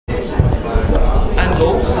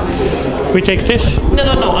We take this?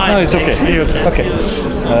 No. No, it's okay. Okay.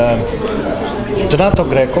 Donato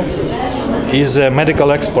Greco is a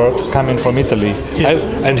medical expert coming from Italy, Yes.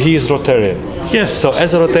 and he is Rotarian. Yes. So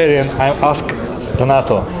as a Rotarian, I ask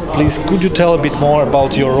Donato, please, could you tell a bit more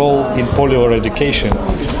about your role in polio eradication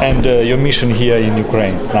and your mission here in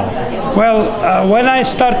Ukraine now? Well, when I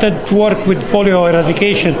started to work with polio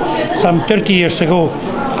eradication some 30 years ago,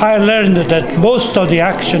 I learned that most of the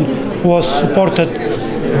action was supported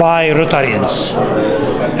by Rotarians.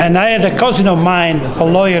 And I had a cousin of mine, a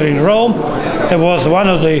lawyer in Rome, that was one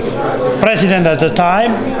of the president at the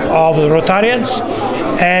time of the Rotarians.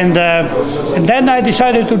 And then I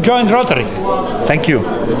decided to join Rotary. Thank you.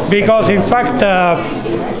 Because in fact,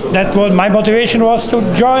 that was my motivation was to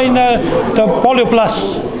join the Polio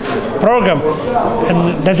Plus program,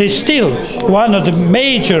 and that is still one of the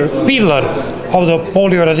major pillars of the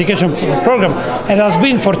polio eradication program, and has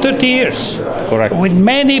been for 30 years. Correct. With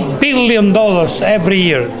many $billions every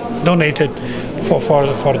year donated for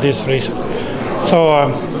this reason. So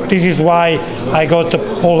this is why I got the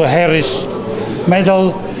Paul Harris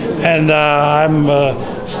medal, and I'm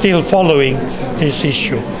still following this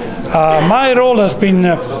issue. My role has been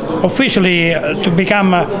officially to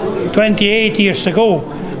become 28 years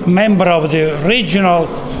ago member of the regional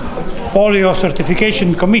polio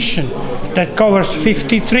certification commission that covers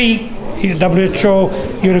 53 WHO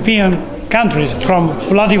European countries from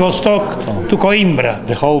Vladivostok to Coimbra.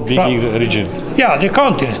 The whole big region. Yeah, the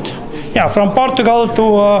continent. Yeah, from Portugal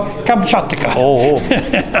to Kamchatka. Oh,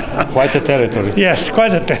 quite a territory. Yes,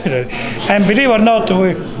 quite a territory. And believe or not,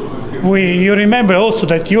 you remember also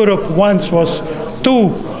that Europe once was two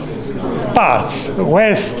parts,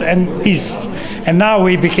 west and east. And now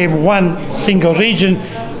we became one single region,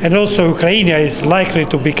 and also Ukraine is likely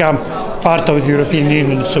to become part of the European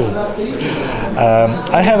Union soon.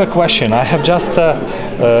 I have a question. I have just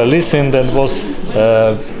listened and was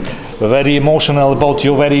very emotional about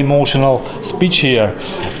your very emotional speech here.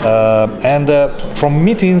 And from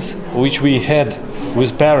meetings which we had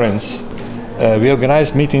with parents, we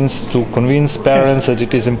organized meetings to convince parents that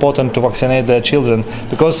it is important to vaccinate their children,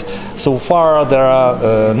 because so far there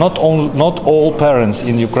are not all parents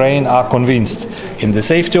in Ukraine are convinced in the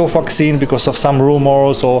safety of vaccine because of some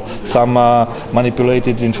rumors or some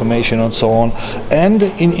manipulated information and so on, and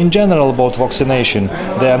in general about vaccination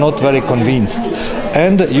they are not very convinced.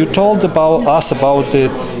 And you told us about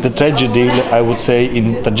the tragedy, I would say,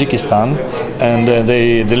 in Tajikistan, and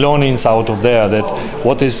the learnings out of there, that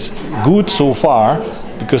what is good so far,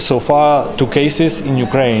 because so far 2 cases in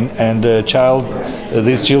Ukraine, and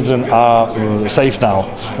these children are safe now,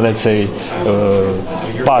 let's say.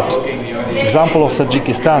 But example of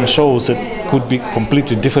Tajikistan shows that could be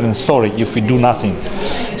completely different story if we do nothing.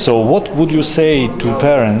 So what would you say to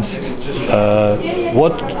parents?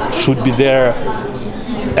 What should be their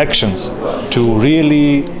actions to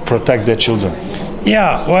really protect their children?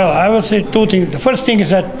 Yeah, well, I will say 2 things. The first thing is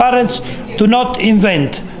that parents do not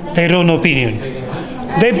invent their own opinion.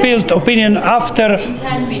 They build opinion after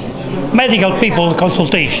medical people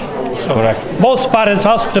consultation. So correct. Most parents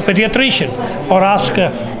ask the pediatrician,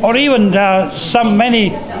 or even there are many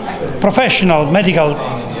medical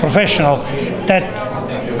professional that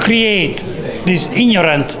create this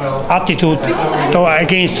ignorant attitude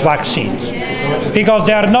against vaccines, because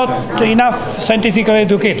they are not enough scientifically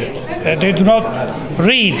educated. They do not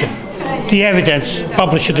read the evidence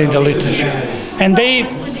published in the literature, and they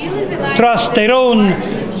trust their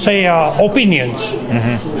own, say, opinions,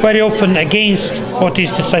 very often against what is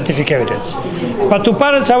the scientific evidence. But to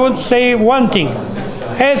parents, I want to say one thing.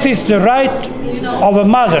 As is the right of a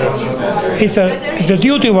mother, it's the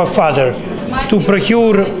duty of a father to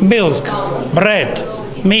procure milk, bread,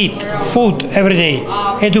 meat, food every day,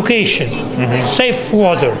 education, safe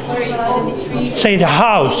water, say the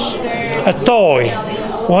house, a toy,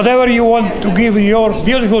 whatever you want to give your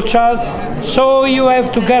beautiful child. So you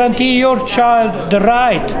have to guarantee your child the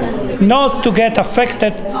right not to get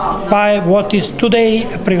affected by what is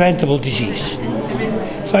today a preventable disease.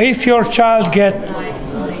 So if your child gets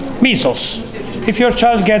measles, if your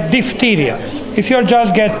child gets diphtheria, if your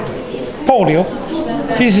child gets polio,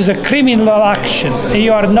 this is a criminal action, and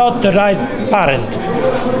you are not the right parent,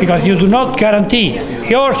 because you do not guarantee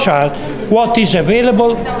your child what is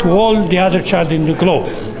available to all the other child in the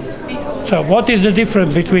globe. So what is the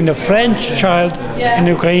difference between a French child and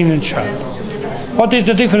a Ukrainian child? What is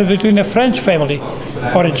the difference between a French family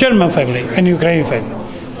or a German family and a Ukrainian family?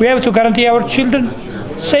 We have to guarantee our children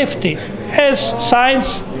safety as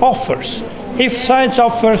science offers. If science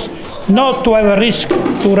offers not to have a risk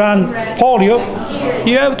to run polio,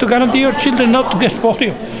 you have to guarantee your children not to get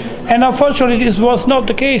polio. And unfortunately, this was not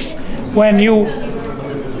the case when you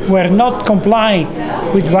were not complying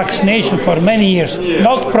with vaccination for many years,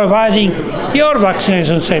 not providing your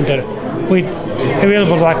vaccination center with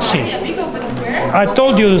available vaccine. I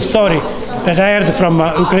told you the story that I heard from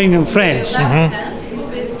Ukrainian friends.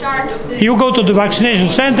 You go to the vaccination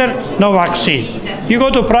center, no vaccine. You go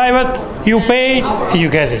to private, you pay, and you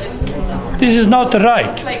get it. This is not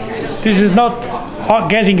right. This is not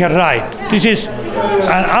getting it right. This is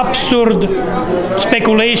an absurd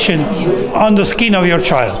speculation on the skin of your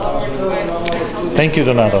child. Thank you,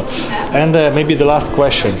 Donato. And maybe the last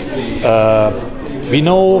question. We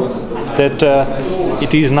know that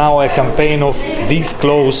it is now a campaign of this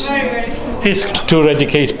close to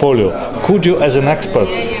eradicate polio. Could you, as an expert,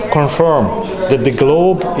 confirm that the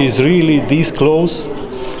globe is really this close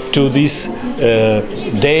to this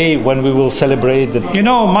day when we will celebrate the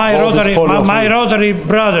my Rotary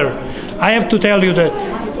brother, I have to tell you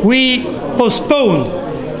that we postponed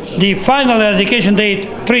the final eradication date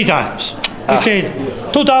 3 times. We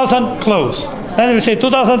said 2000 close, then we say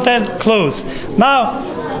 2010 close.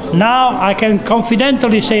 Now I can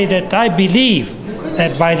confidently say that I believe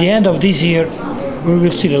that by the end of this year we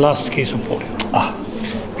will see the last case of polio.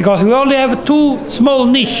 Because we only have 2 small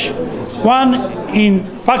niche, one in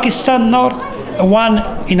Pakistan north and one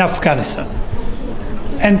in Afghanistan.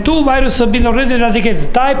 And 2 viruses have been already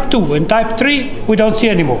eradicated, type 2 and type 3 we don't see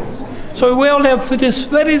anymore. So we only have this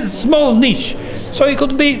very small niche. So it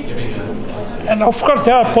could be, and of course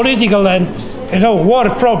there are political and war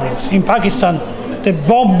problems in Pakistan, the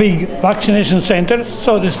bombing vaccination centers,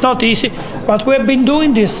 so it's not easy, but we have been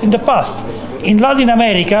doing this in the past. In Latin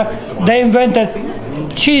America, they invented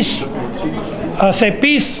peace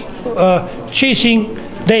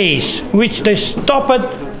cheesing days, which they stopped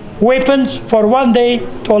weapons for 1 day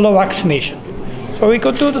to allow vaccination. So we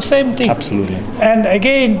could do the same thing. Absolutely. And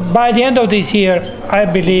again, by the end of this year, I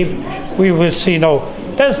believe we will see,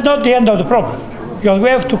 that's not the end of the problem, because we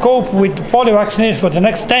have to cope with polio vaccination for the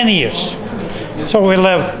next 10 years. So we'll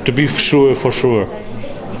have to be sure, for sure,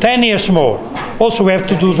 10 years more. Also, we have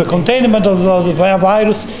to do the containment of the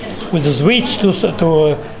virus with the switch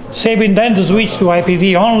to saving then the switch to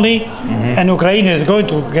IPV only, and Ukraine is going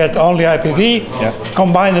to get only IPV,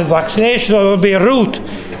 combined with vaccination, so it will be a route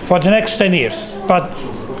for the next 10 years. But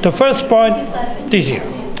the first point, this year.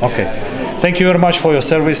 Okay. Thank you very much for your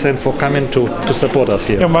service and for coming to support us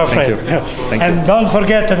here. You're my friend. Thank and you. Don't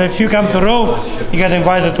forget that if you come to Rome, you get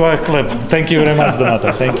invited to our club. Thank you very much,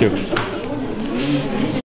 Donato. Thank you.